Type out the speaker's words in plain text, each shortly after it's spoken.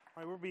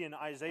All right, we'll be in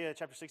Isaiah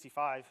chapter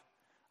 65.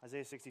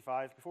 Isaiah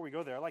 65. Before we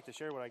go there, I'd like to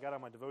share what I got on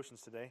my devotions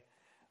today.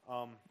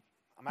 I'm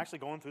actually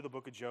going through the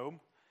book of Job,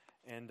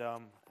 and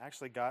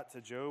actually got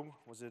to Job.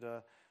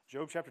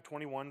 Job chapter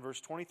 21, verse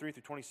 23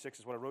 through 26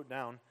 is what I wrote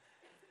down.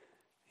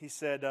 He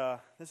said,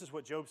 this is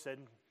what Job said,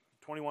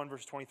 21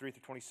 verses 23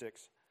 through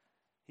 26.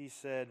 He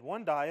said,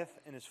 "One dieth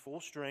in his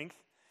full strength,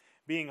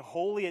 being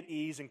wholly at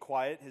ease and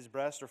quiet. His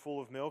breasts are full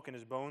of milk, and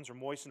his bones are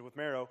moistened with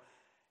marrow.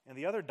 And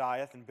the other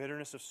dieth in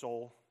bitterness of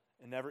soul,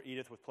 and never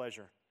eateth with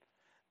pleasure.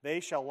 They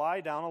shall lie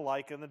down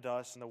alike in the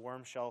dust, and the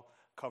worm shall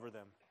cover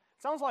them."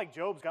 It sounds like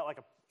Job's got like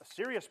a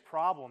serious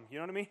problem, you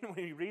know what I mean?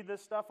 When you read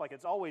this stuff, like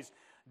it's always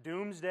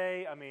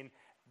doomsday. I mean,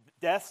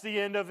 death's the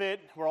end of it.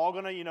 We're all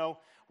gonna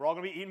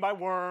be eaten by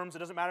worms. It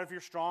doesn't matter if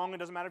you're strong. It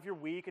doesn't matter if you're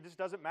weak. It just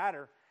doesn't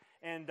matter.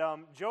 And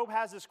Job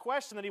has this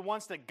question that he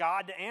wants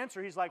God to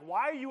answer. He's like,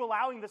 why are you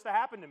allowing this to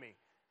happen to me?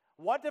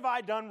 What have I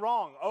done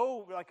wrong?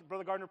 Oh, like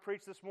Brother Gardner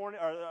preached this morning,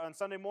 or on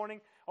Sunday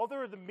morning. Oh,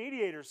 there are the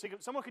mediators.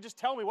 Someone could just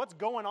tell me what's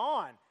going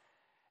on.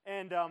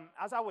 And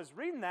as I was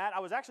reading that,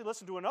 I was actually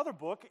listening to another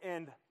book,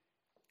 and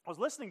I was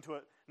listening to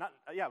it.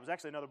 It was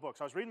actually another book.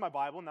 So I was reading my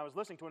Bible, and I was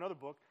listening to another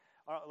book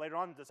later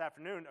on this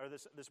afternoon, or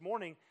this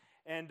morning,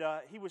 and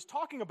he was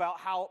talking about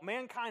how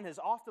mankind has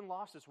often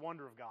lost this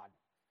wonder of God.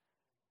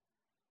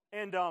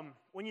 And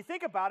when you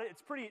think about it,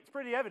 it's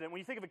pretty evident when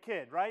you think of a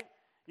kid, right?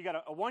 You got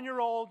a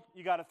 1-year-old,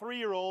 you got a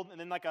 3-year-old, and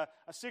then like a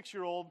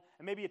 6-year-old,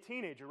 and maybe a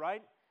teenager,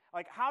 right?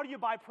 Like, how do you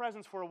buy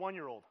presents for a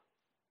 1-year-old?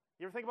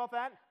 You ever think about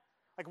that?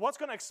 Like, what's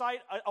going to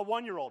excite a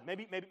 1-year-old?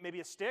 Maybe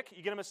a stick.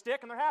 You get them a stick,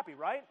 and they're happy,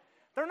 right?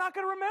 They're not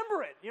going to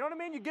remember it. You know what I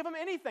mean? You give them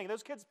anything.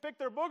 Those kids pick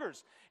their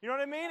boogers. You know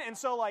what I mean? And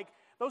so, like,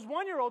 those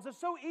 1-year-olds, it's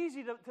so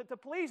easy to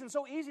please and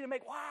so easy to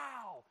make,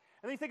 wow.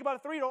 And then you think about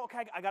a 3-year-old,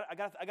 okay, I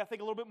got to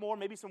think a little bit more,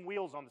 maybe some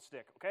wheels on the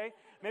stick, okay?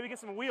 Maybe get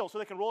some wheels so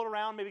they can roll it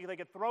around, maybe they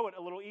can throw it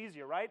a little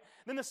easier, right?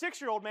 Then the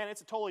 6-year-old, man, it's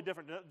a totally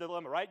different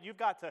dilemma, right? You've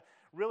got to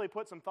really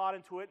put some thought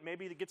into it,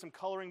 maybe to get some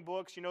coloring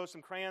books,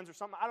 some crayons or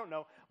something, I don't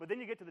know. But then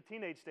you get to the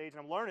teenage stage,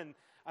 and I'm learning,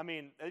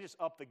 they just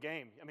up the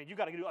game. You've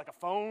got to do like a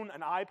phone,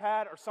 an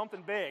iPad, or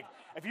something big.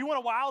 If you want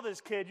to wow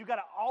this kid, you've got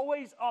to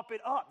always up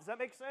it up. Does that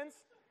make sense?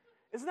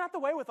 Isn't that the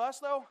way with us,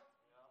 though?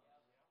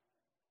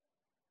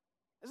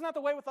 Isn't that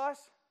the way with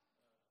us?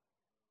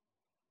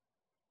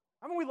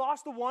 We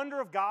lost the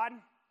wonder of God.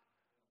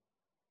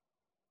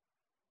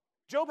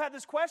 Job had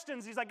these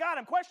questions. He's like, God,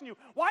 I'm questioning you.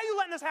 Why are you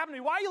letting this happen to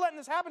me? Why are you letting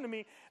this happen to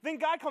me? Then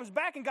God comes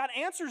back and God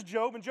answers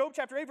Job in Job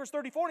chapter 8, verse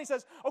 34, and he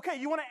says, okay,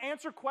 you want to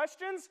answer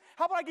questions?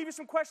 How about I give you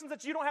some questions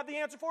that you don't have the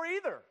answer for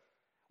either?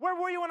 Where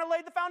were you when I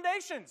laid the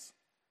foundations?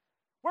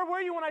 Where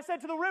were you when I said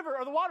to the river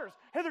or the waters,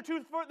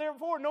 hitherto,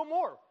 therefore, no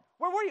more?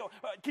 Where were you?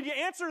 Can you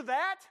answer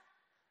that?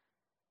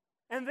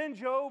 And then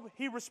Job,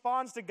 he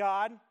responds to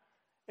God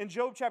in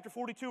Job chapter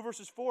 42,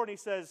 verses 4, and he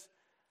says,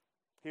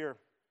 here,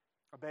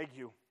 I beg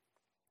you,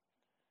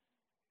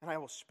 and I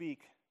will speak.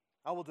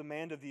 I will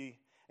demand of thee,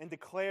 and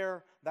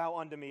declare thou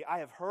unto me. I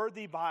have heard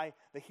thee by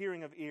the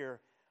hearing of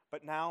ear,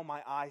 but now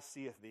my eye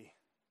seeth thee.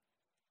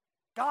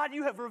 God,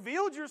 you have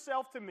revealed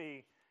yourself to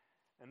me.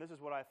 And this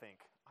is what I think.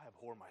 I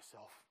abhor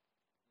myself,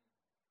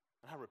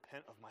 and I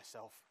repent of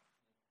myself.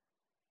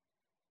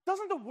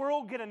 Doesn't the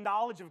world get a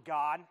knowledge of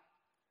God,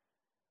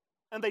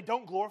 and they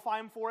don't glorify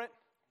Him for it?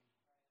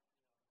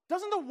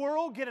 Doesn't the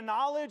world get a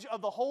knowledge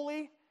of the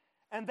holy,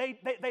 and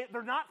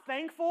they're not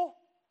thankful?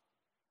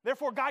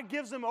 Therefore, God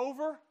gives them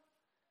over.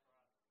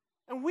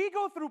 And we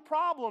go through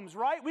problems,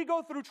 right? We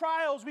go through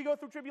trials, we go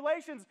through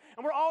tribulations,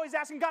 and we're always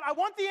asking God, I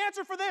want the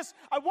answer for this.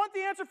 I want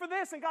the answer for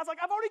this. And God's like,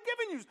 I've already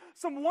given you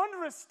some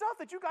wondrous stuff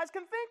that you guys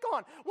can think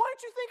on. Why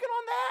aren't you thinking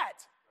on that?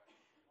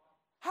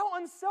 How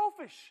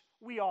unselfish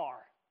we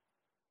are.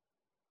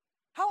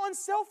 How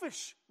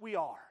unselfish we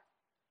are.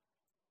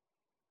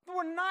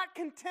 We're not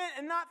content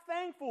and not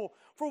thankful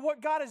for what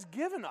God has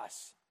given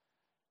us.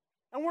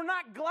 And we're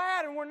not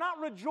glad and we're not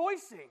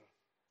rejoicing.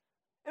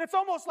 And it's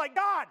almost like,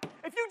 God,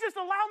 if you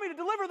just allow me to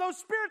deliver those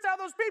spirits out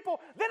of those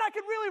people, then I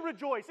can really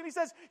rejoice. And He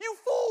says, you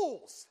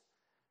fools,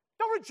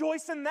 don't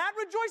rejoice in that.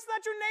 Rejoice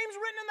that your name's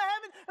written in the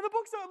heaven, in the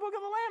book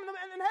of the Lamb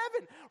in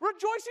heaven.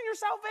 Rejoice in your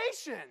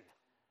salvation.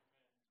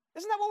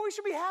 Isn't that what we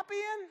should be happy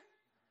in?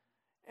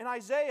 In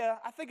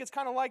Isaiah, I think it's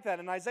kind of like that.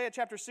 In Isaiah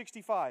chapter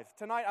 65,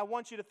 tonight I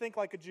want you to think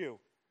like a Jew.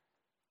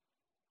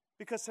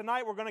 Because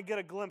tonight we're going to get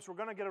a glimpse, we're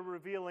going to get a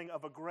revealing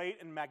of a great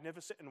and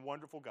magnificent and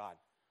wonderful God.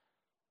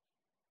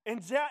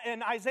 In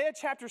Isaiah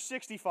chapter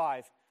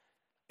 65,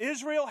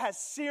 Israel has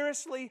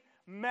seriously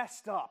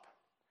messed up.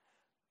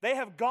 They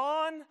have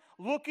gone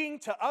looking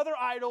to other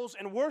idols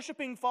and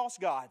worshiping false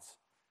gods.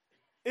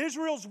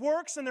 Israel's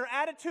works and their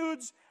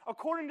attitudes,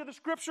 according to the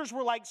Scriptures,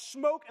 were like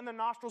smoke in the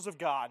nostrils of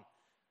God.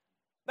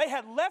 They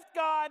had left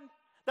God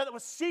that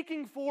was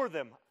seeking for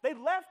them. They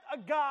left a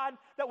God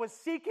that was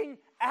seeking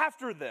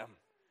after them.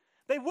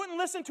 They wouldn't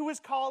listen to His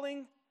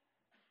calling.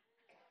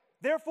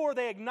 Therefore,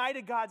 they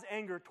ignited God's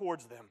anger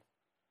towards them.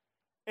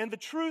 And the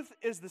truth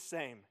is the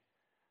same.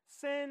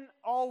 Sin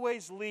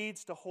always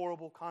leads to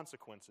horrible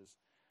consequences.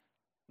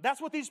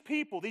 That's what these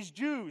people, these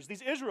Jews,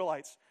 these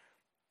Israelites,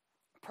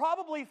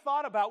 probably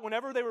thought about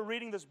whenever they were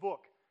reading this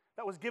book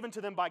that was given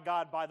to them by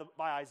God,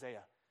 by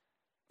Isaiah.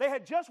 They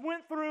had just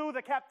went through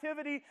the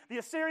captivity. The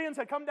Assyrians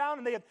had come down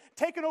and they had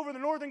taken over the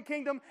northern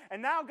kingdom.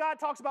 And now God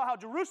talks about how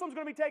Jerusalem's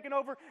going to be taken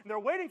over. And they're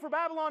waiting for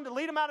Babylon to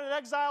lead them out of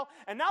exile.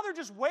 And now they're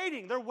just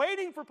waiting. They're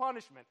waiting for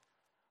punishment.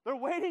 They're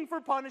waiting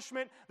for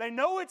punishment. They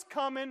know it's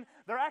coming.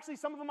 They're actually,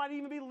 some of them might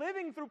even be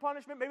living through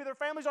punishment. Maybe their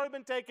family's already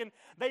been taken.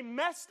 They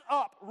messed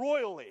up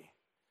royally.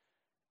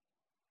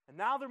 And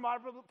now they're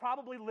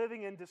probably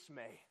living in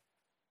dismay.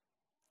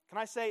 Can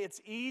I say it's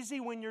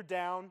easy when you're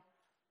down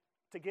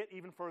to get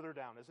even further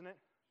down, isn't it?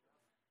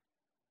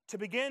 To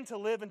begin to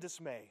live in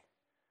dismay.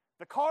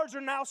 The cards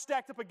are now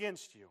stacked up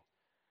against you.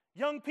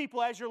 Young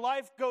people, as your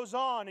life goes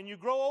on and you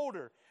grow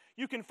older,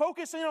 you can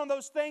focus in on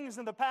those things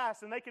in the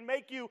past and they can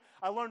make you,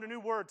 I learned a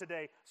new word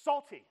today,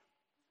 salty.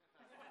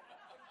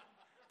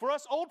 For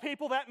us old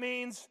people, that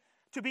means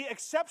to be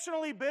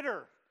exceptionally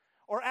bitter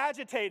or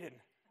agitated.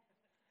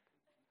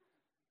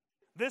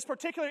 This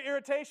particular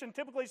irritation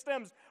typically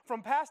stems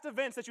from past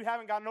events that you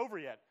haven't gotten over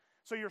yet.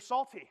 So you're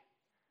salty.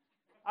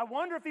 I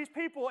wonder if these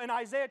people in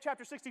Isaiah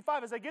chapter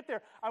 65, as they get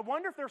there, I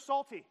wonder if they're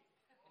salty.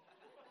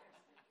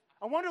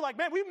 I wonder, like,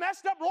 man, we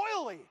messed up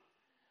royally.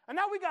 And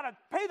now we got to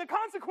pay the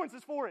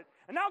consequences for it.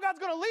 And now God's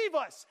going to leave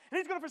us. And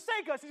He's going to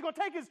forsake us. He's going to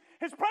take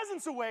His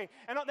presence away.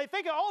 And they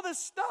think of all this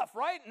stuff,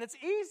 right? And it's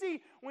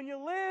easy when you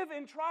live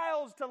in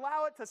trials to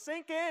allow it to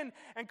sink in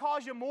and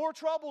cause you more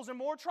troubles and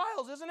more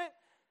trials, isn't it?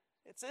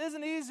 It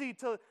isn't easy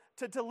to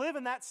live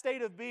in that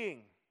state of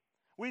being.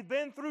 We've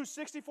been through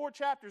 64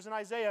 chapters in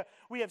Isaiah.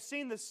 We have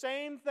seen the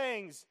same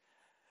things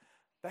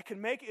that can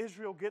make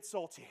Israel get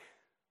salty.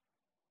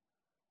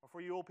 Or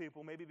for you old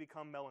people, maybe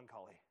become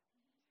melancholy.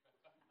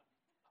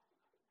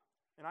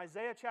 In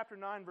Isaiah chapter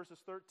 9, verses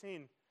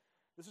 13,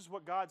 this is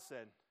what God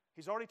said.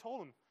 He's already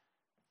told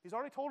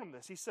him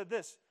this. He said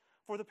this,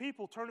 "For the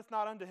people turneth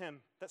not unto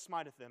him that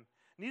smiteth them,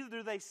 neither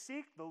do they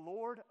seek the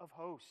Lord of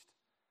hosts."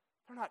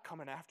 They're not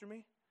coming after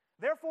me.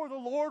 Therefore the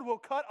Lord will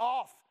cut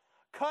off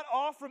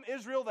from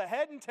Israel the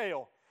head and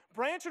tail,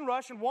 branch and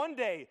rush in one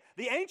day.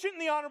 The ancient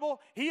and the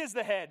honorable, he is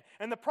the head.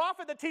 And the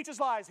prophet that teaches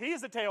lies, he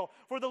is the tail.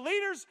 For the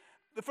leaders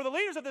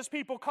of this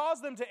people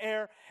cause them to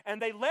err,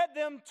 and they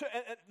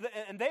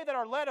that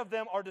are led of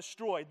them are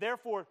destroyed.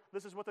 Therefore,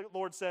 this is what the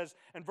Lord says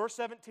in verse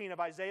 17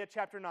 of Isaiah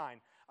chapter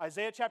 9.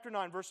 Isaiah chapter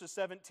 9, verses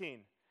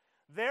 17.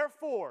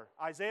 Therefore,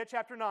 Isaiah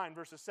chapter 9,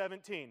 verses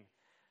 17.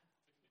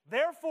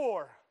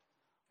 Therefore,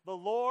 the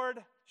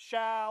Lord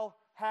shall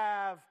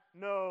have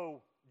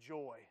no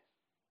joy.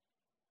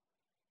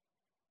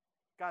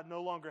 God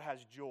no longer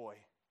has joy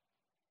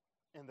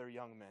in their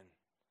young men.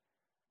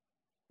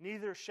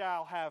 Neither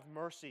shall have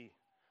mercy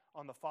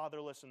on the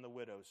fatherless and the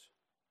widows.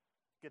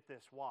 Get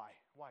this, why?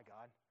 Why,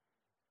 God?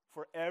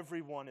 For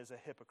everyone is a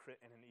hypocrite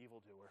and an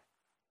evildoer.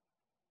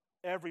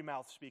 Every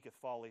mouth speaketh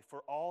folly,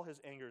 for all his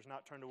anger is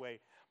not turned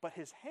away, but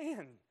his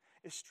hand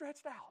is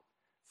stretched out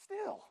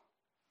still.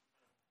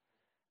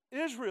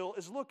 Israel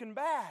is looking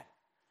bad.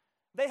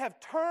 They have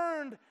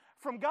turned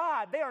from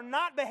God. They are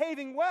not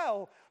behaving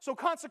well. So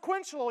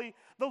consequentially,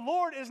 the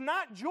Lord is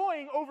not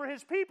joying over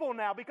His people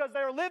now because they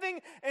are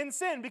living in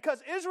sin.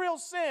 Because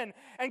Israel's sin,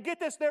 and get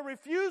this, their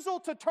refusal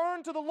to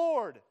turn to the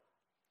Lord.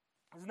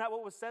 Isn't that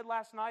what was said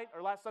last night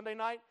or last Sunday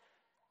night?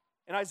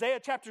 In Isaiah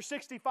chapter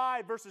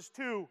 65, verses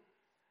 2,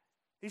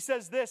 he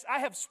says this, "I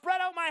have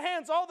spread out my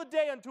hands all the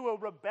day unto a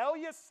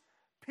rebellious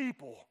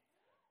people,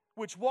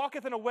 which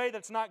walketh in a way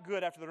that's not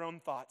good after their own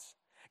thoughts."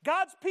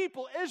 God's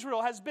people,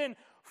 Israel, has been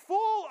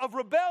full of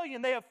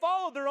rebellion. They have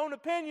followed their own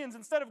opinions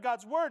instead of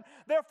God's word.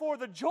 Therefore,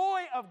 the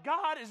joy of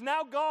God is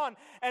now gone.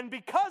 And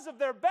because of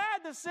their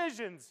bad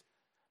decisions,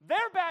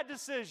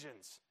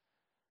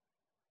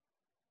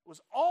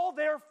 was all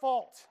their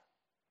fault.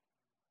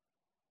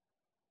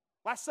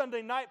 Last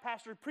Sunday night,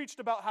 Pastor preached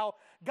about how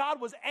God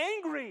was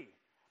angry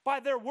by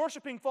their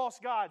worshiping false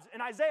gods. In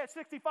Isaiah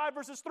 65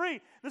 verses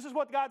 3, this is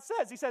what God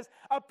says. He says,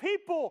 "A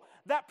people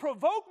that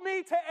provoke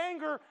me to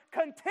anger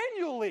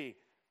continually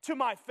to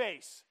my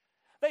face.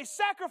 They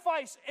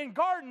sacrifice in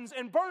gardens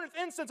and burneth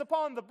incense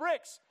upon the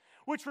bricks,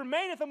 which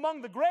remaineth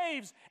among the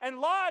graves, and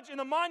lodge in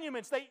the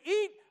monuments. They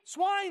eat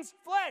swine's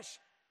flesh,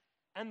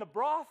 and the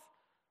broth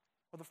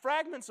or the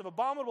fragments of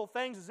abominable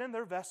things is in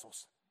their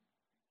vessels."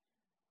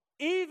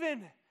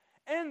 Even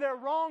in their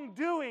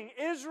wrongdoing,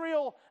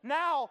 Israel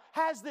now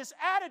has this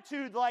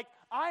attitude like,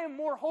 I am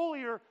more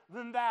holier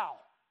than thou.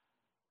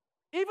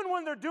 Even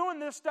when they're doing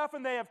this stuff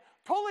and they have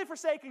totally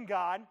forsaken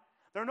God,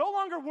 they're no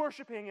longer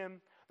worshiping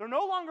Him, they're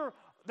no longer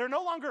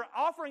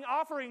offering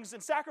offerings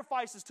and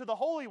sacrifices to the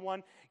Holy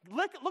One.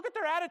 Look at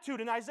their attitude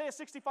in Isaiah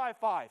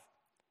 65:5,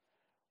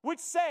 which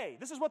say,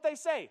 this is what they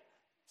say,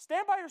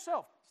 "Stand by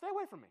yourself, stay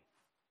away from me,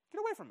 get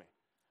away from me.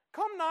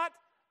 Come not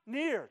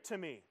near to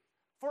me,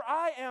 for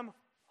I am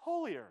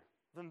holier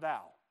than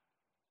thou."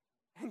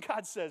 And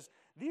God says,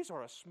 "These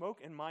are a smoke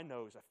in my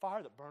nose, a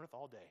fire that burneth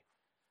all day."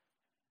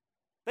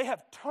 They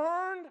have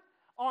turned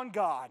on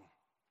God.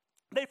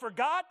 They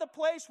forgot the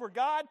place where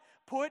God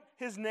put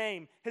His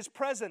name, His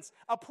presence,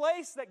 a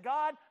place that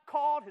God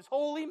called His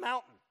holy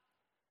mountain.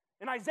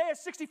 In Isaiah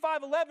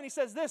 65:11, he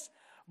says this,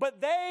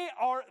 but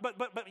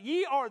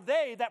ye are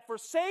they that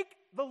forsake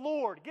the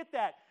Lord. Get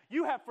that.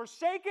 You have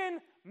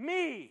forsaken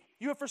me.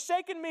 You have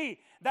forsaken me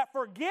that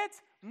forget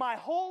my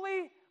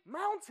holy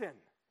mountain.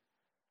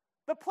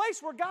 The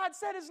place where God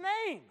said his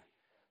name.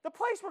 The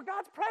place where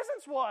God's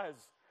presence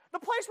was. The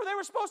place where they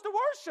were supposed to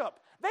worship.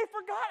 They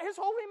forgot his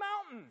holy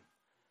mountain.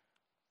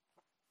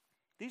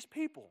 These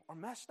people are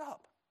messed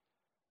up.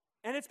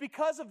 And it's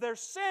because of their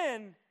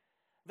sin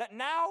that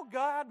now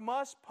God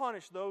must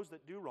punish those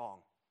that do wrong.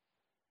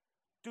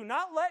 Do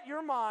not let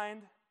your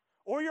mind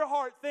or your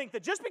heart think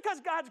that just because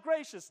God's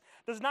gracious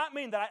does not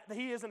mean that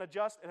he isn't a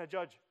just and a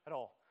judge at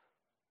all.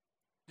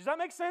 Does that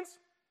make sense?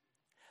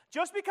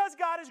 Just because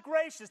God is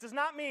gracious does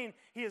not mean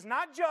he is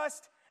not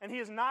just and he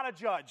is not a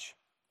judge.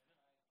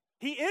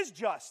 He is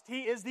just.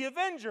 He is the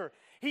avenger.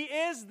 He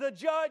is the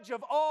judge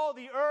of all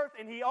the earth,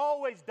 and he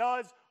always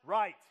does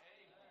right.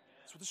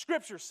 That's what the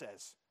Scripture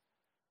says.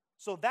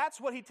 So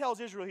that's what he tells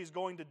Israel he's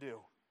going to do.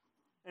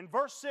 In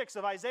verse 6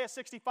 of Isaiah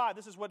 65,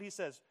 this is what he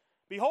says.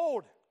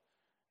 Behold,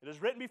 it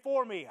is written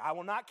before me, I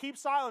will not keep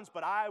silence,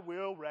 but I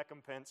will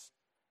recompense.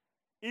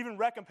 Even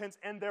recompense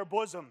in their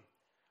bosom.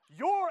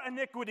 Your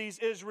iniquities,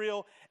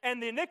 Israel,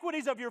 and the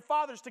iniquities of your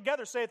fathers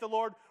together, saith the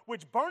Lord,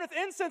 which burneth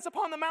incense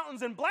upon the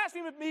mountains and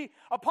blasphemeth me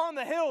upon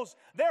the hills.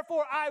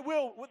 Therefore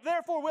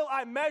will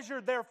I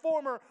measure their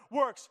former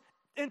works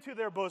into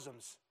their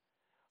bosoms.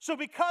 So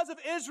because of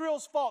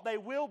Israel's fault, they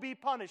will be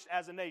punished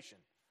as a nation.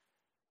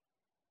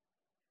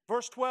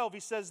 Verse 12, he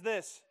says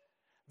this,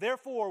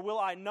 therefore will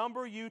I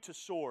number you to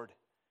sword,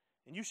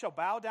 and you shall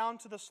bow down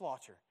to the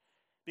slaughter.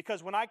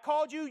 Because when I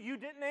called you, you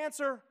didn't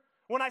answer.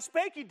 When I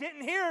spake, you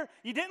didn't hear,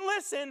 you didn't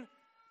listen,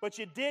 but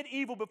you did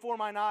evil before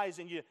mine eyes,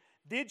 and you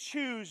did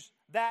choose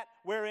that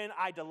wherein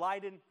I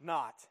delighted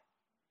not.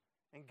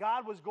 And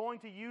God was going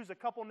to use a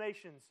couple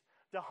nations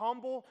to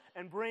humble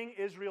and bring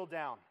Israel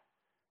down.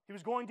 He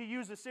was going to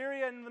use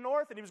Assyria in the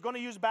north, and he was going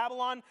to use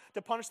Babylon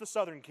to punish the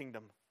southern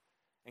kingdom.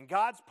 And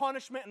God's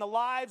punishment in the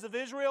lives of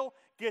Israel,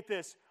 get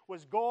this,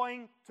 was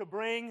going to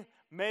bring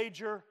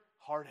major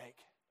heartache.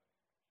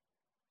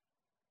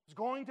 It was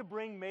going to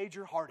bring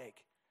major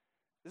heartache.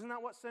 Isn't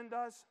that what sin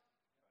does?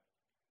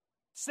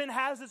 Sin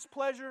has its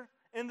pleasure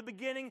in the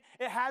beginning.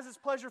 It has its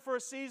pleasure for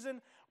a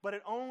season, but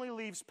it only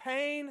leaves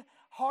pain,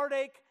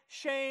 heartache,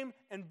 shame,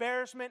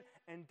 embarrassment,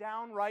 and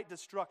downright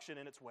destruction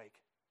in its wake.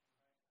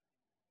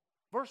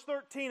 Verse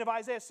 13 of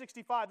Isaiah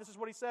 65, this is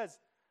what he says.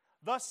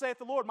 Thus saith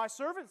the Lord, my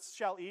servants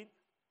shall eat,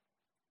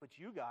 but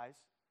you guys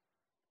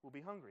will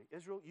be hungry.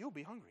 Israel, you'll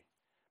be hungry.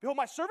 Behold,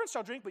 my servants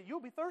shall drink, but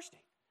you'll be thirsty.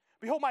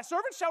 Behold, my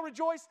servants shall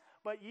rejoice,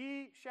 but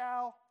ye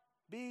shall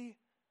be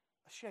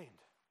ashamed.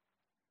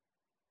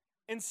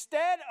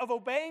 Instead of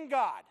obeying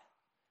God,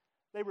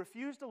 they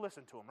refused to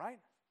listen to him, right?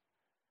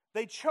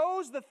 They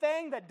chose the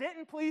thing that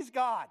didn't please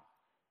God.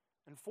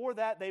 And for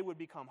that, they would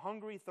become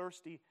hungry,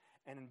 thirsty,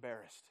 and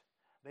embarrassed.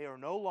 They are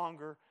no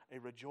longer a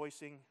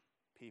rejoicing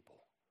people.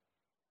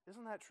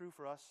 Isn't that true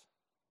for us?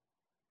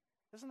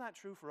 Isn't that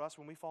true for us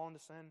when we fall into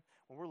sin,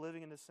 when we're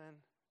living into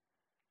sin?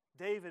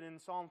 David in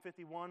Psalm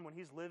 51, when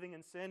he's living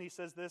in sin, he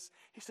says this.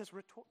 He says,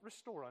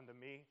 restore unto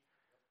me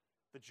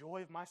the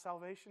joy of my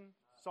salvation.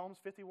 Psalms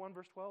 51,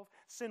 verse 12.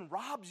 Sin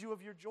robs you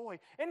of your joy.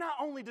 It not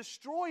only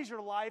destroys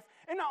your life,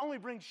 it not only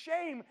brings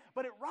shame,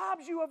 but it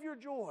robs you of your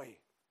joy.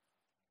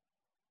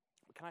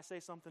 But can I say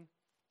something?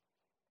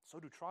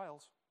 So do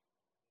trials.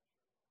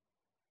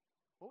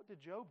 What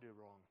did Job do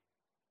wrong?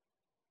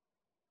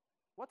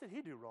 What did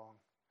he do wrong?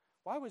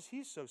 Why was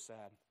he so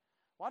sad?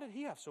 Why did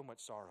he have so much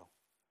sorrow?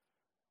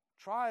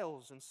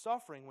 Trials and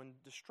suffering, when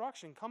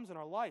destruction comes in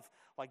our life,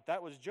 like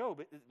that was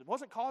Job, it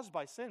wasn't caused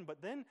by sin,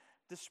 but then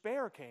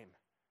despair came.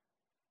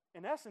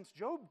 In essence,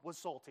 Job was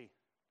salty,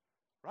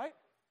 right?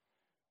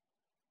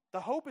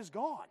 The hope is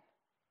gone.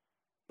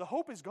 The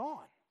hope is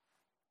gone.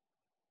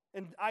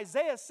 In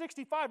Isaiah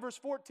 65, verse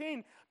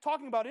 14,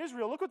 talking about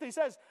Israel, look what he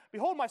says.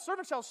 Behold, my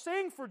servant shall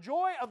sing for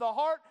joy of the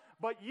heart,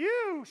 but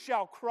you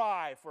shall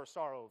cry for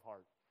sorrow of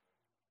heart,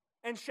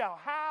 and shall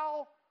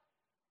howl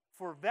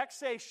for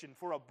vexation,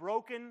 for a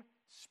broken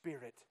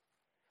spirit.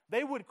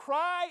 They would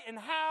cry and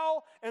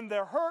howl, and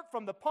their hurt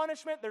from the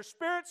punishment, their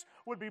spirits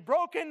would be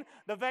broken.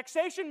 The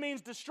vexation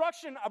means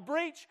destruction, a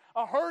breach,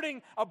 a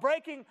hurting, a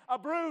breaking, a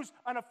bruise.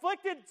 An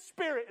afflicted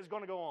spirit is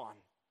going to go on.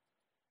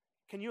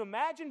 Can you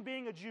imagine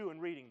being a Jew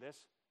and reading this?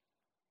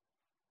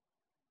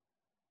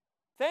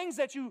 Things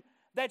that you're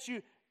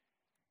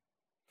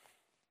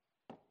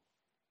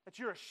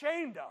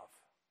ashamed of,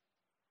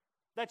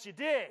 that you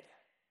did,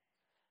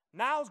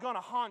 now is going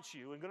to haunt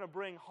you and going to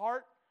bring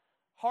heart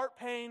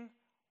pain,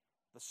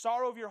 the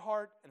sorrow of your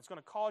heart, and it's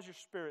going to cause your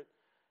spirit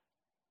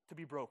to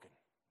be broken.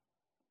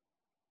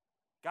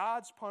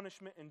 God's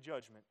punishment and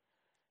judgment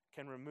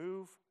can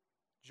remove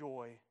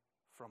joy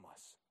from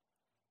us.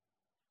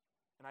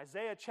 In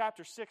Isaiah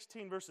chapter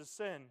 16, verses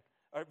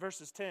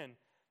 10,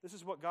 this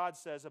is what God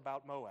says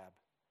about Moab.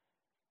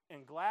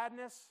 And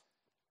gladness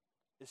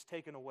is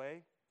taken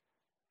away,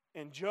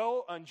 and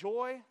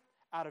joy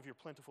out of your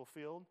plentiful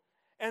field.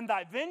 In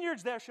thy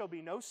vineyards there shall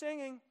be no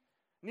singing,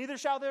 neither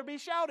shall there be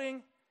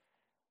shouting.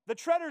 The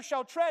treaders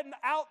shall tread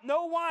out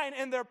no wine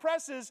in their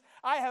presses.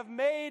 I have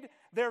made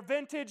their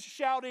vintage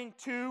shouting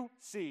to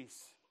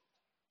cease.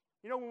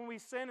 You know, when we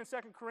sin in 2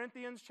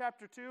 Corinthians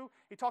chapter 2,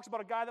 he talks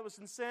about a guy that was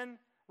in sin,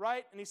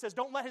 right? And he says,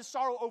 don't let his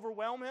sorrow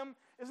overwhelm him.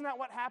 Isn't that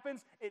what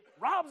happens? It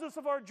robs us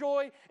of our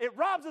joy. It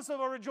robs us of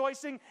our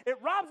rejoicing. It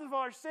robs us of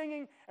our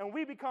singing. And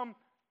we become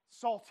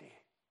salty,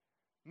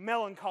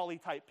 melancholy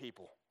type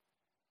people.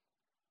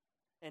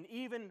 And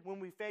even when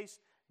we face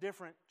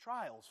different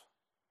trials.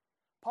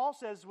 Paul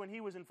says when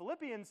he was in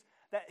Philippians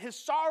that his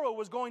sorrow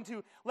was going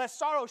to, lest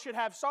sorrow should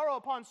have sorrow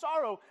upon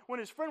sorrow when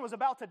his friend was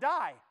about to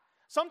die.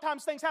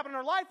 Sometimes things happen in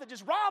our life that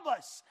just rob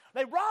us.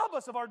 They rob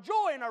us of our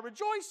joy and our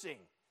rejoicing.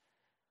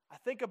 I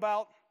think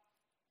about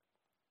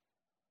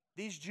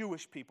these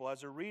Jewish people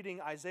as they're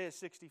reading Isaiah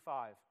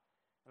 65,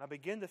 and I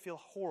begin to feel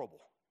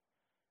horrible.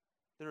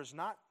 There is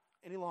not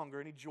any longer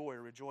any joy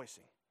or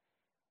rejoicing.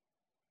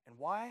 And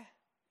why?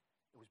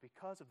 It was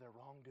because of their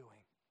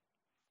wrongdoing.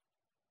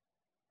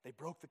 They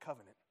broke the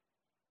covenant.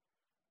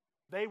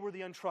 They were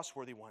the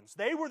untrustworthy ones.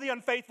 They were the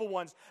unfaithful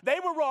ones. They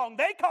were wrong.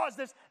 They caused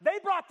this. They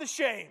brought the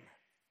shame.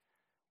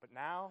 But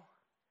now,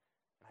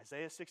 in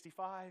Isaiah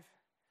 65,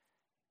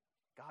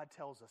 God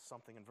tells us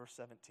something in verse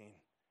 17.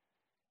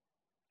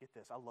 Get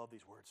this. I love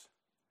these words.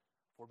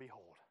 For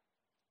behold.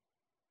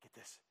 Get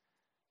this.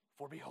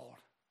 For behold.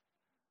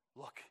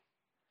 Look.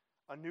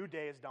 A new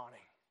day is dawning.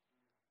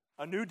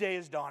 A new day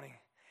is dawning.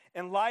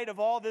 In light of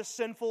all this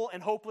sinful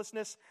and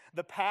hopelessness,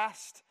 the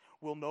past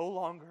will no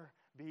longer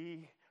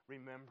be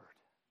remembered.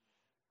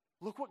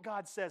 Look what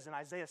God says in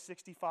Isaiah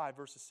 65,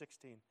 verses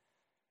 16.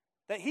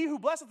 That he who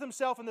blesseth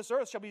himself in this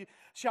earth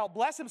shall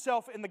bless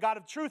himself in the God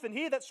of truth, and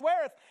he that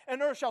sweareth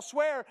in earth shall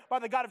swear by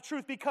the God of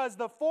truth, because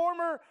the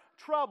former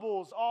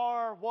troubles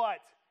are what?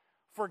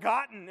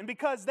 Forgotten. And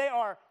because they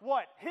are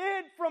what?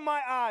 Hid from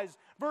my eyes.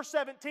 Verse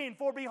 17,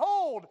 for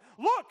behold,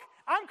 look,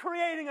 I'm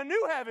creating a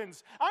new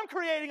heavens. I'm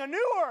creating a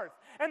new earth.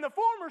 And the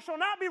former shall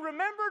not be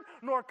remembered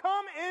nor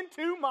come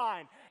into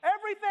mind.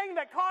 Everything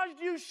that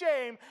caused you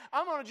shame,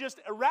 I'm going to just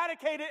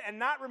eradicate it and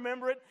not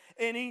remember it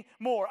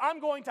anymore. I'm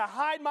going to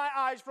hide my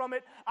eyes from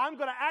it. I'm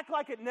going to act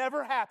like it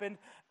never happened.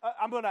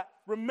 I'm going to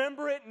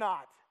remember it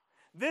not.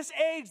 This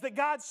age that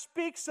God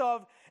speaks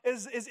of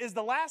is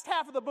the last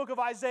half of the book of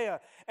Isaiah.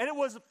 And it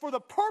was for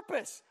the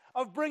purpose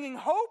of bringing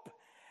hope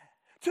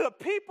to the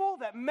people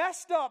that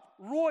messed up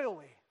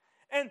royally.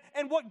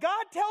 And what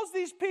God tells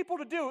these people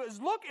to do is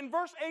look in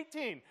verse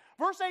 18.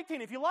 Verse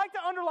 18, if you like to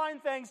underline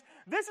things,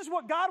 this is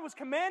what God was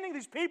commanding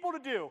these people to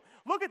do.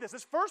 Look at this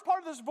first part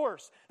of this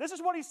verse. This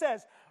is what he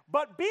says.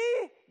 But be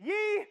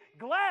ye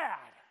glad.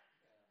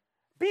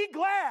 Be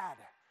glad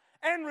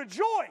and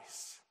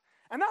rejoice.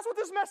 And that's what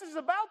this message is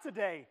about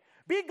today.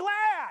 Be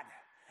glad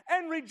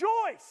and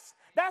rejoice.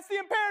 That's the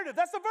imperative.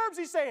 That's the verbs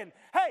he's saying.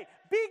 Hey,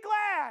 be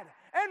glad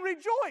and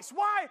rejoice.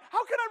 Why?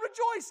 How can I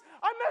rejoice?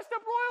 I messed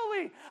up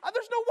royally.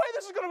 There's no way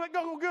this is going to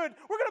go good.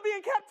 We're going to be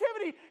in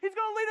captivity. He's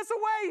going to lead us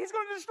away. He's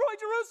going to destroy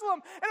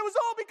Jerusalem. And it was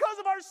all because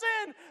of our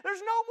sin.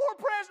 There's no more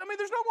prayers.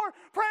 There's no more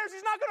prayers.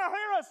 He's not going to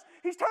hear us.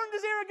 He's turned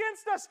his ear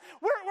against us.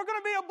 We're going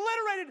to be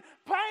obliterated.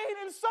 Pain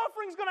and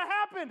suffering is going to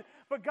happen.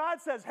 But God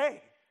says,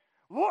 hey,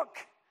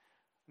 look,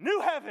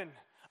 new heaven,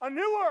 a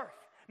new earth.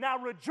 Now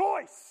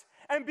rejoice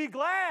and be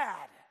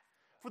glad,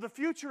 for the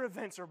future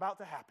events are about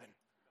to happen.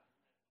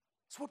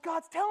 That's what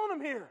God's telling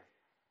them here.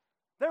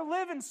 They're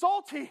living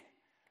salty.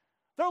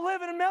 They're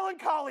living in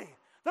melancholy.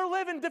 They're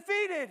living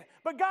defeated.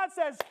 But God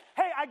says,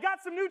 hey, I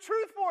got some new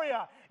truth for you.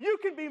 You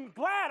can be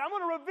glad. I'm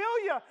going to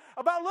reveal you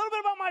about a little bit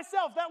about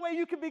myself. That way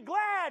you can be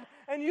glad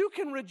and you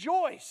can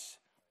rejoice.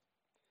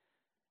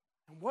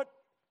 And what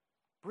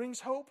brings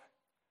hope?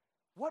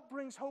 What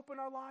brings hope in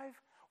our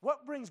life?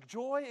 What brings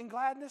joy and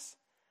gladness?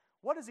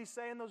 What does he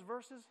say in those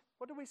verses?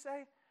 What did we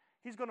say?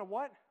 He's going to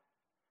what?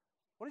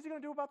 What is he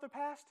going to do about the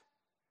past?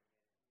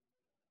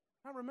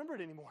 Not remember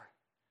it anymore.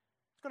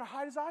 He's going to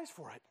hide his eyes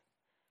for it.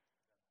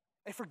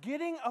 A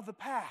forgetting of the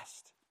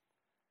past.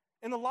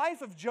 In the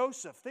life of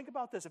Joseph, think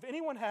about this. If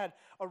anyone had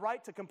a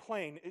right to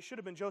complain, it should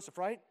have been Joseph,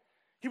 right?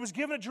 He was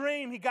given a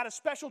dream. He got a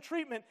special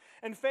treatment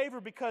and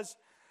favor because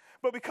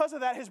of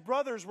that, his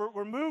brothers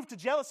were moved to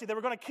jealousy. They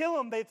were going to kill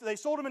him. They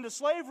sold him into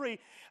slavery.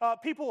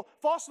 People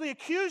falsely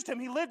accused him.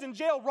 He lived in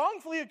jail,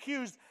 wrongfully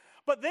accused.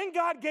 But then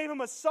God gave him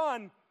a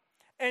son.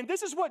 And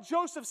this is what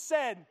Joseph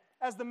said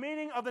as the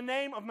meaning of the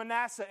name of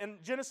Manasseh in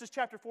Genesis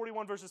chapter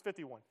 41, verses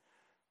 51.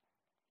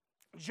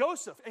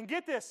 Joseph, and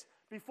get this,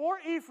 before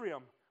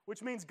Ephraim,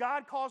 which means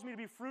God caused me to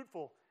be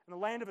fruitful in the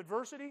land of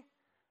adversity,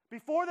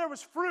 before there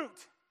was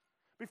fruit,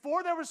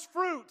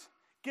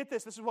 get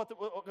this is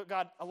what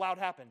God allowed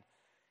happen.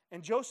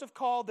 And Joseph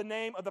called the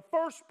name of the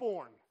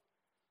firstborn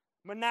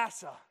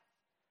Manasseh.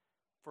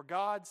 For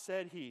God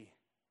said he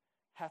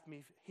hath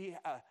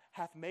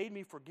made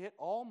me forget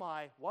all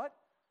my what?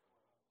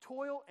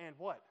 Toil and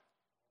what?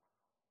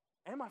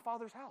 And my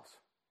father's house.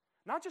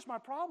 Not just my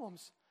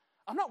problems.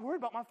 I'm not worried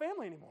about my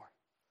family anymore.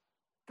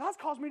 God's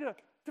caused me to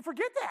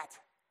forget that.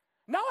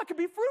 Now I can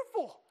be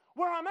fruitful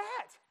where I'm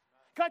at.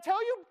 Can I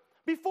tell you?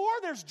 Before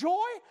there's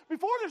joy,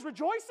 before there's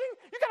rejoicing,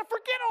 you got to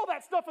forget all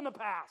that stuff in the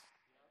past.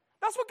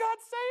 That's what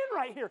God's saying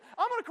right here.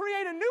 I'm going to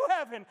create a new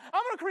heaven.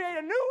 I'm going to create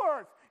a new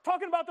earth,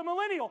 talking about the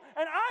millennial.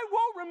 And I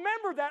won't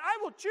remember that. I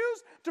will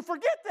choose to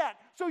forget that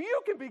so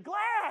you can be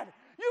glad.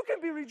 You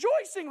can be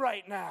rejoicing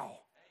right now.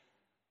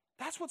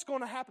 That's what's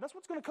going to happen. That's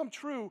what's going to come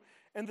true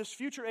in this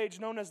future age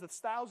known as the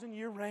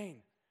 1,000-year reign.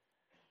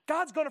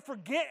 God's going to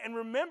forget and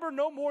remember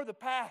no more the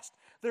past,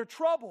 their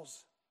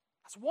troubles.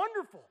 That's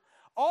wonderful.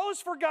 All is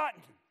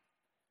forgotten.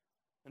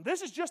 And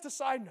this is just a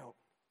side note.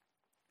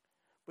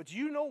 But do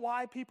you know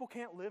why people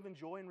can't live in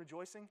joy and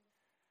rejoicing?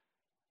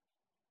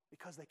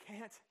 Because they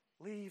can't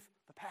leave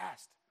the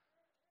past.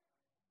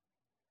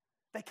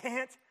 They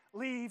can't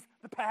leave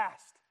the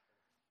past.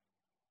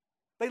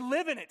 They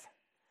live in it.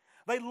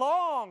 They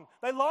long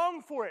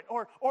for it,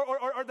 or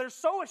they're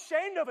so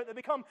ashamed of it they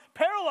become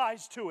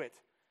paralyzed to it.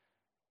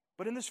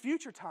 But in this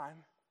future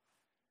time,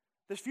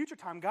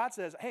 God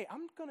says, hey,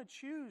 I'm going to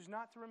choose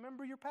not to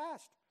remember your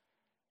past.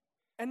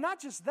 And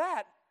not just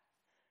that,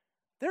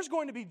 there's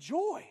going to be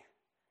joy.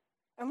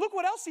 And look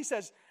what else he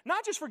says.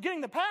 Not just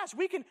forgetting the past.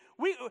 We can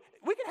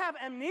have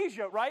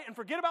amnesia, right, and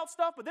forget about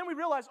stuff, but then we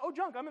realize, oh,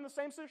 junk, I'm in the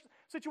same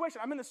situation.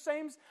 I'm in the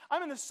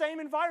same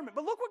environment.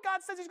 But look what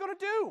God says he's going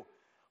to do.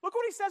 Look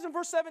what he says in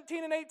verse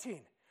 17 and 18.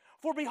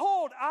 For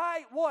behold,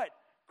 I, what?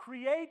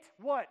 Create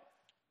what?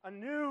 A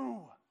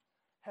new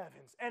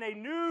heavens and a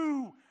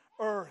new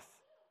earth.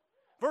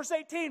 Verse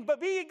 18,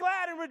 but be ye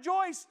glad and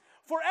rejoice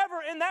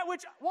forever in that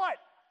which, what?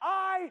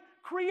 I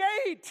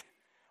create.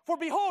 For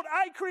behold,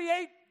 I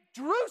create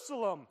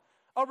Jerusalem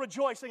a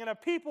rejoicing and a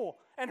people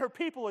and her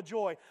people a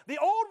joy. The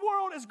old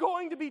world is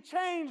going to be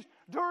changed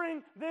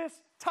during this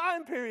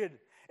time period.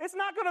 It's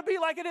not going to be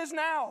like it is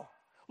now.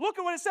 Look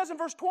at what it says in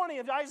verse 20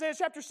 of Isaiah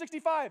chapter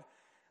 65.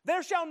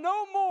 There shall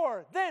no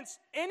more thence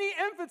any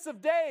infants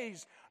of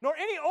days, nor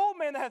any old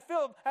man that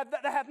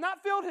hath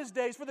not filled his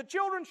days. For the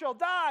children shall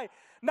die,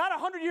 not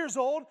 100 years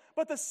old,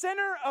 but the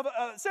sinner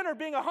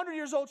being 100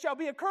 years old shall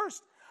be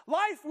accursed.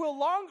 Life will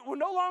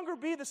no longer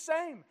be the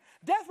same.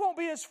 Death won't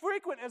be as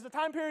frequent as the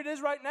time period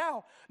is right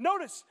now.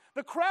 Notice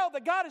the crowd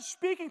that God is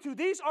speaking to.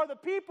 These are the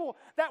people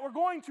that were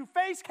going to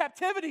face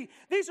captivity.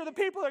 These are the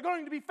people that are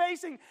going to be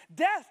facing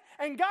death.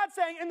 And God's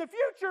saying, in the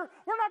future,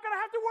 we're not going to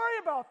have to worry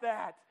about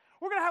that.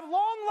 We're going to have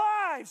long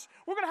lives.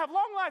 We're going to have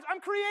long lives. I'm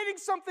creating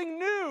something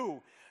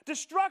new.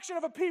 Destruction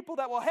of a people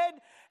that will head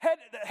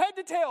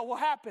to tail will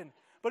happen.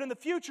 But in the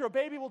future, a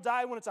baby will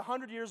die when it's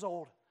 100 years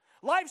old.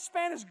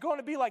 Lifespan is going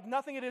to be like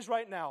nothing it is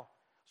right now.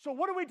 So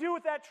what do we do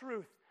with that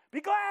truth? Be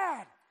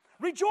glad.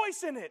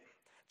 Rejoice in it.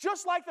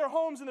 Just like their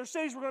homes and their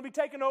cities were going to be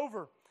taken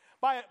over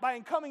by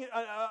incoming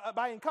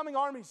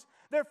armies.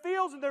 Their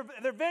fields and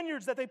their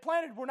vineyards that they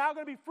planted were now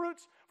going to be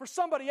fruits for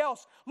somebody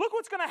else. Look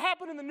what's going to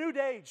happen in the new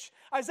age.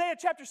 Isaiah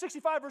chapter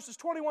 65 verses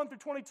 21 through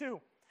 22.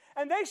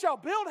 And they shall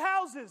build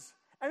houses,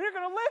 and they're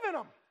going to live in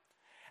them.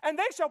 And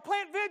they shall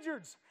plant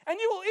vineyards, and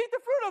you will eat the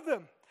fruit of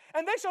them.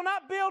 And they shall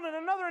not build and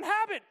another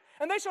inhabit.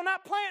 And they shall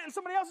not plant, and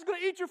somebody else is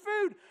going to eat your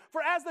food.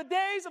 For as the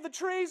days of the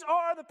trees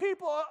are the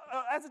people,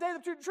 as the days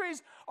of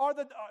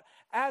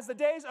the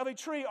days of a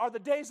tree are the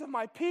days of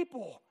my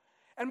people.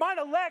 And mine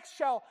elect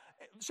shall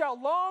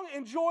long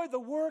enjoy the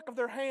work of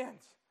their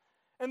hands.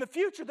 In the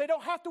future, they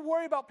don't have to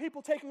worry about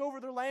people taking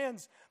over their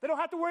lands. They don't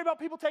have to worry about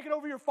people taking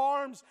over your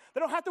farms. They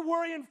don't have to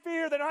worry in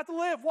fear. They don't have to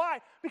live. Why?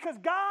 Because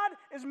God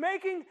is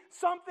making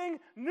something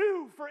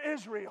new for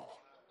Israel.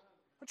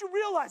 Don't you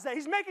realize that?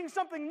 He's making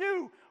something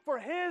new for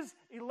his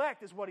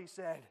elect, is what he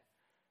said.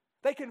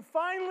 They can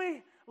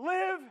finally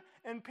live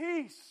in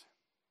peace.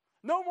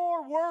 No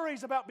more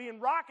worries about being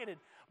rocketed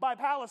by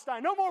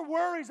Palestine. No more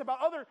worries about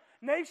other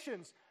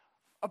nations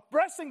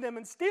oppressing them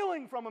and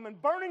stealing from them and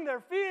burning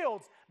their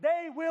fields.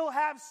 They will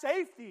have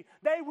safety.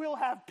 They will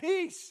have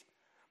peace.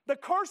 The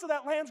curse of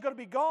that land is going to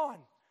be gone.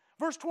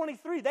 Verse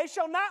 23, they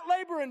shall not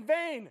labor in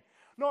vain,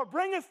 nor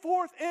bringeth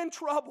forth in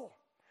trouble.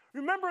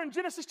 Remember in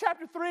Genesis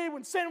chapter 3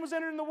 when sin was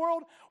entered in the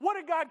world? What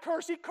did God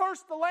curse? He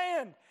cursed the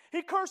land.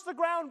 He cursed the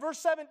ground. Verse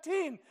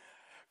 17,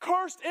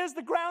 cursed is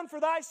the ground for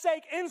thy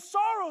sake. In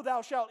sorrow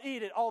thou shalt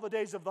eat it all the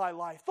days of thy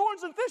life.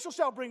 Thorns and thistles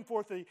shall bring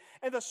forth thee,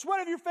 and the sweat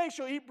of your face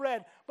shall eat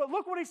bread. But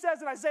look what he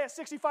says in Isaiah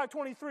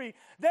 65:23.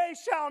 They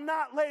shall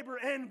not labor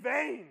in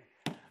vain.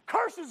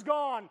 Curse is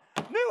gone.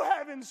 New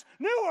heavens,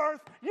 new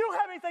earth. You don't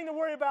have anything to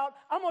worry about.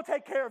 I'm going to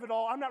take care of it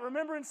all. I'm not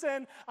remembering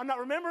sin. I'm not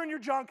remembering your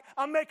junk.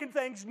 I'm making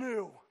things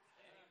new.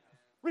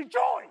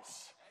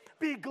 Rejoice.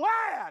 Be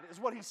glad is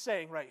what he's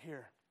saying right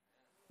here.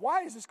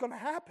 Why is this going to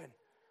happen?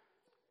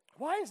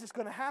 Why is this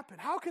going to happen?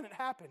 How can it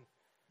happen?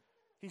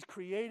 He's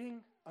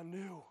creating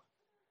anew.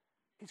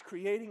 He's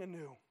creating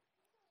anew.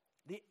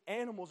 The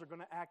animals are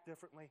going to act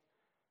differently.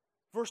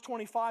 Verse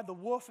 25, the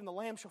wolf and the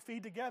lamb shall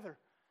feed together,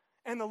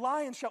 and the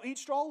lion shall eat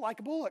straw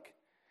like a bullock,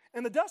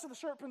 and the dust of the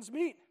serpent's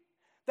meat.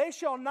 They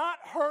shall not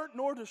hurt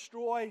nor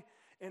destroy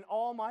in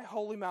all my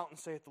holy mountain,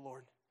 saith the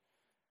Lord.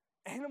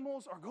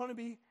 Animals are going to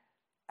be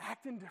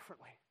acting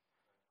differently.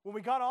 When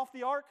we got off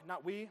the ark,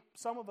 not we,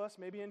 some of us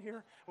maybe in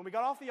here, when we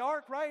got off the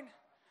ark, right?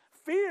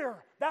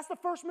 Fear. That's the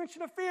first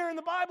mention of fear in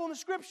the Bible, in the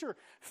Scripture.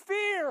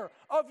 Fear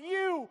of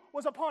you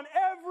was upon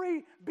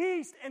every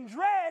beast, and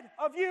dread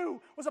of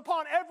you was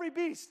upon every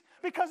beast.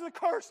 Because of the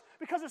curse,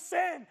 because of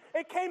sin,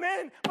 it came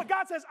in. But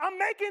God says, I'm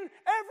making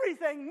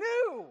everything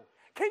new.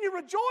 Can you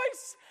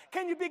rejoice?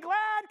 Can you be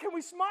glad? Can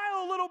we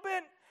smile a little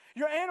bit?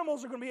 Your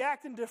animals are going to be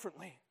acting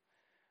differently.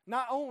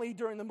 Not only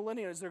during the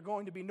millennia is there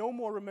going to be no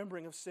more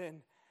remembering of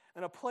sin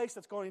and a place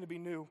that's going to be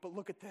new, but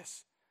look at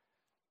this.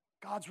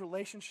 God's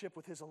relationship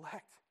with his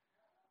elect.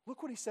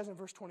 Look what he says in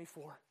verse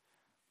 24.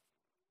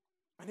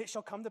 And it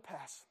shall come to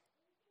pass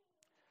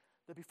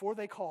that before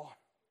they call,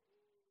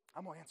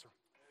 I'm going to answer.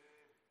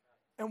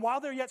 And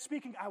while they're yet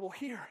speaking, I will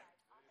hear.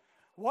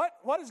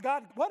 What is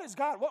God? What is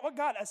God? What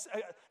God?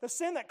 The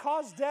sin that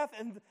caused death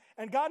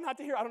and God not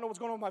to hear. I don't know what's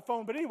going on with my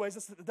phone, but anyways,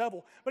 that's the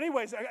devil. But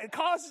anyways, it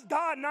caused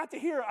God not to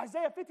hear.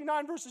 Isaiah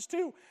 59 verses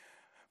 2.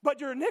 But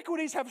your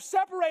iniquities have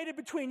separated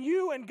between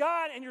you and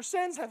God, and your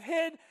sins have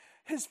hid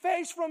his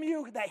face from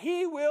you, that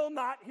he will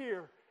not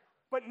hear.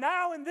 But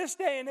now in this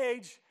day and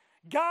age,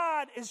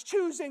 God is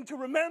choosing to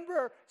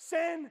remember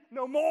sin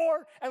no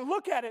more. And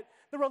look at it,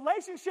 the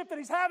relationship that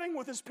he's having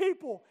with his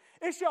people.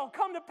 It shall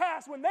come to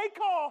pass when they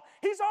call,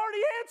 he's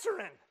already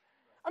answering.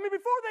 I mean,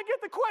 before they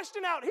get the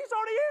question out, he's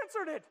already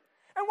answered it.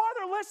 And while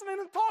they're listening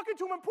and talking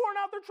to him and pouring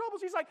out their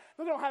troubles, he's like,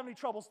 they don't have any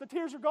troubles. The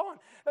tears are gone.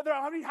 They're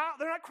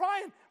not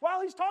crying.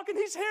 While he's talking,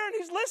 he's hearing,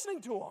 he's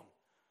listening to them.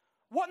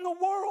 What in the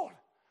world?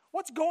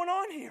 What's going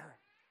on here?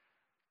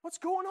 What's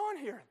going on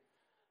here?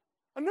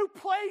 A new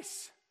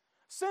place.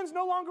 Sin's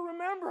no longer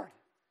remembered.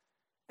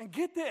 And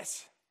get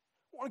this.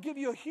 I want to give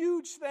you a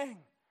huge thing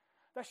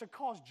that should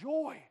cause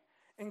joy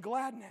and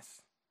gladness.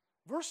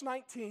 Verse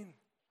 19.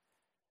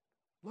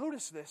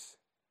 Notice this.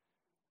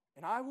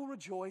 And I will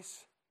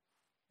rejoice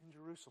in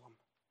Jerusalem,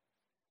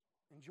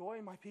 and joy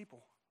in my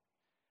people.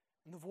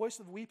 And the voice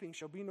of weeping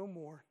shall be no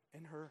more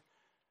in her,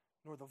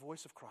 nor the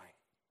voice of crying.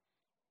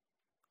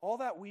 All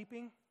that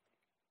weeping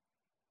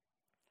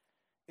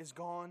is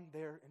gone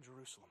there in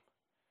Jerusalem.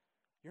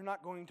 You're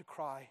not going to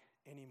cry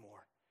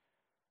anymore.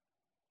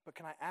 But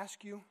can I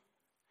ask you,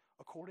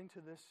 according to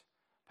this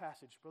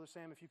passage, Brother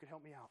Sam, if you could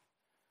help me out,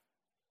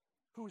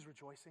 who is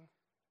rejoicing?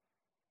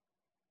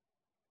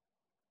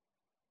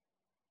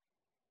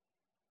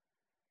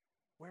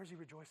 Where is he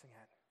rejoicing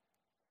at?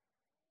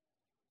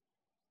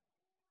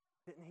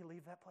 Didn't he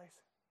leave that place?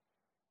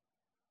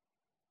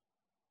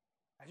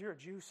 As you're a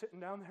Jew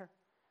sitting down there,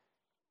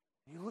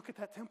 you look at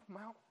that Temple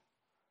Mount,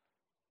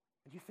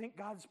 and you think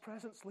God's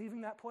presence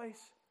leaving that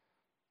place?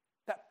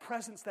 That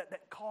presence that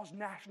caused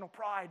national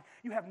pride.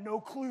 You have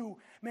no clue.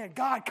 Man,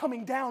 God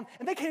coming down,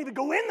 and they can't even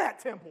go in that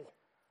temple.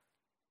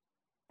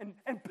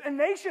 And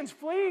nations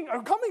fleeing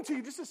are coming to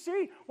you just to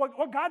see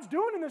what God's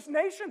doing in this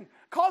nation,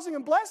 causing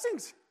them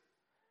blessings.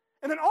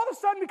 And then all of a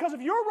sudden, because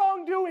of your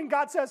wrongdoing,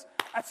 God says,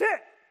 that's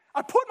it.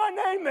 I put my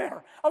name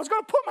there. I was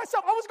going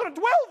to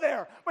dwell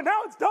there, but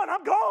now it's done.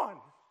 I'm gone.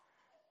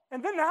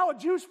 And then now a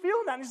Jew's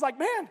feeling that, and he's like,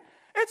 man,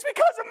 it's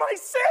because of my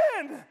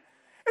sin.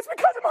 It's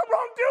because of my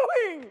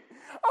wrongdoing.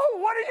 Oh,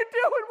 what are you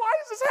doing? Why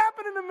is this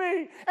happening to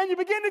me? And you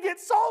begin to get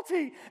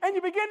salty, and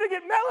you begin to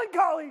get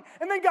melancholy.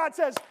 And then God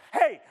says,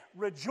 hey,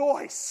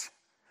 rejoice.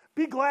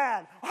 Be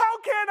glad. How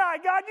can I,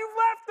 God? You've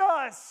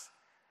left us.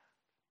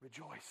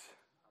 Rejoice.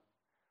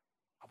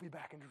 I'll be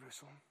back in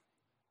Jerusalem.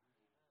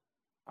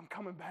 I'm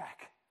coming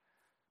back.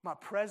 My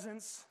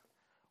presence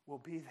will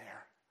be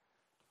there.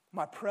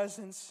 My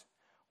presence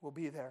will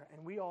be there.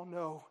 And we all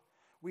know,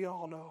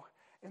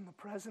 in the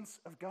presence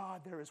of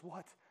God there is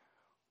what?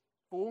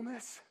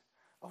 Fullness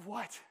of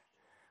what?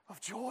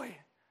 Of joy.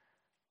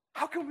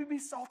 How can we be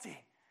salty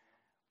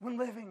when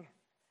living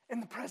in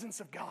the presence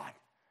of God?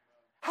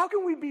 How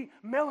can we be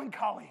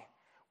melancholy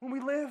when we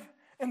live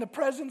in the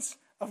presence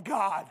of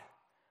God?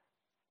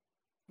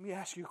 Let me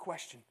ask you a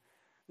question.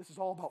 This is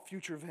all about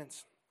future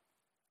events.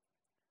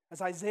 As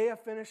Isaiah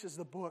finishes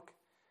the book,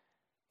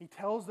 he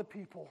tells the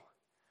people,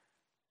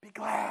 be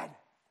glad,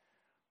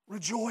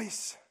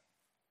 rejoice.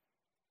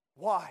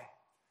 Why?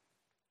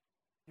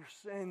 Your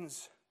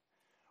sins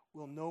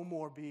will no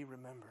more be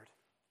remembered.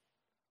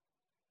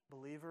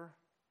 Believer,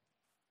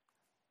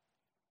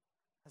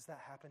 has that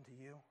happened to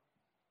you?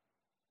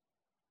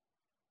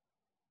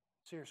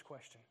 Serious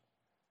question.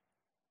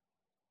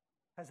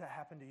 Has that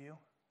happened to you?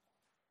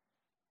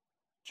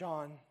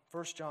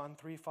 1 John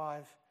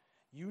 3:5,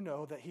 you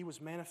know that he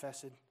was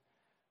manifested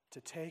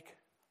to take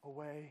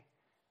away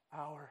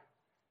our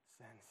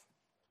sins.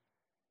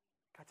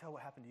 Can I tell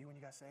what happened to you when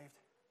you got saved?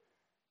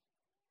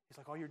 He's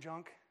like, all your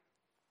junk,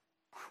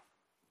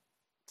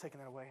 taking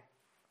that away.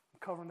 I'm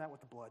covering that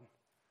with the blood.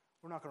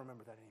 We're not going to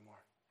remember that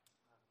anymore.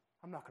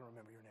 I'm not going to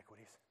remember your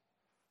iniquities.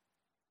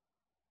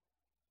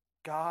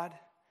 God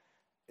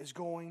is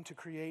going to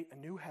create a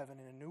new heaven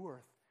and a new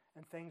earth,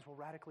 and things will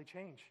radically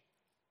change.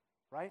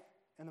 Right?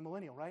 In the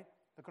millennial, right?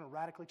 They're going to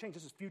radically change.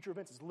 This is future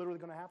events. It's literally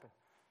going to happen.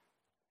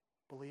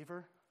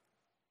 Believer,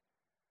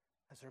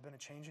 has there been a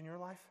change in your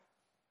life?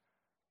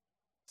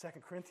 2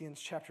 Corinthians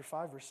chapter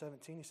 5, verse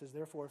 17, he says,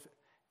 therefore, if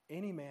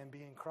any man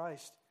be in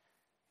Christ,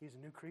 he's a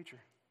new creature.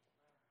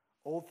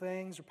 Old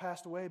things are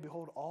passed away.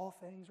 Behold, all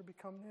things are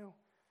become new.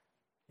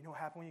 You know what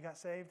happened when you got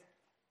saved?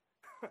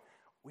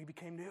 We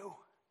became new.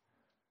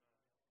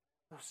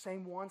 Those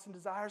same wants and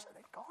desires,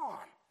 they're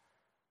gone.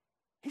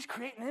 He's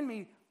creating in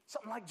me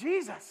something like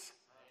Jesus.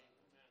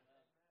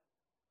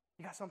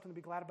 You got something to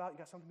be glad about? You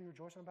got something to be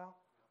rejoicing about?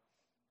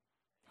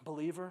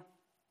 Believer,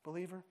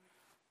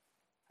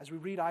 as we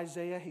read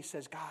Isaiah, he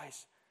says,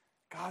 guys,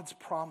 God's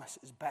promise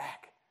is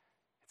back.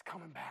 It's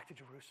coming back to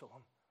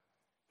Jerusalem.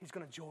 He's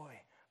going to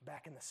joy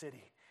back in the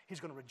city. He's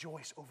going to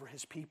rejoice over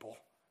his people.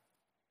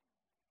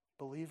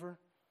 Believer,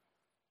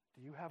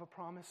 do you have a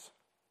promise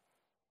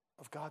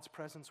of God's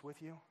presence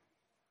with you?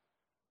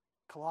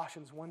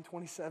 Colossians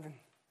 1:27,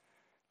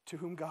 to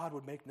whom God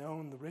would make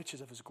known the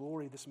riches of his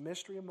glory, this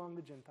mystery among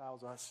the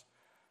Gentiles, us,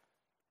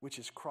 which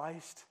is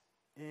Christ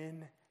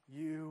in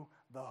you,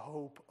 the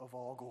hope of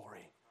all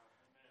glory.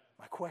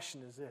 My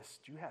question is this: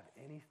 do you have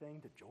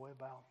anything to joy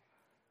about?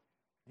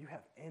 Do you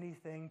have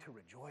anything to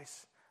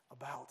rejoice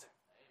about?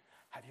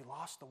 Have you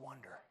lost the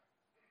wonder?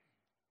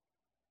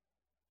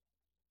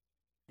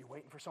 You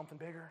waiting for something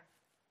bigger?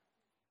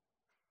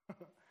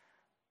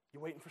 You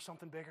waiting for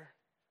something bigger?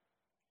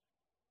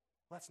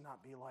 Let's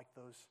not be like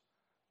those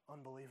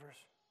unbelievers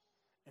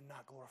and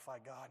not glorify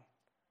God.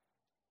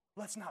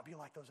 Let's not be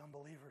like those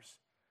unbelievers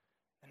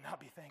and not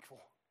be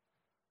thankful.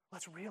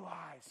 Let's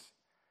realize,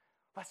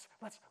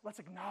 let's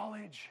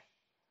acknowledge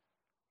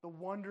the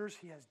wonders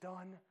he has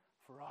done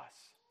for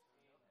us.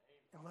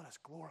 And let us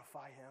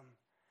glorify him,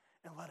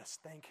 and let us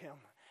thank him,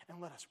 and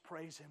let us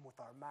praise him with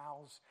our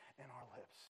mouths and our lips.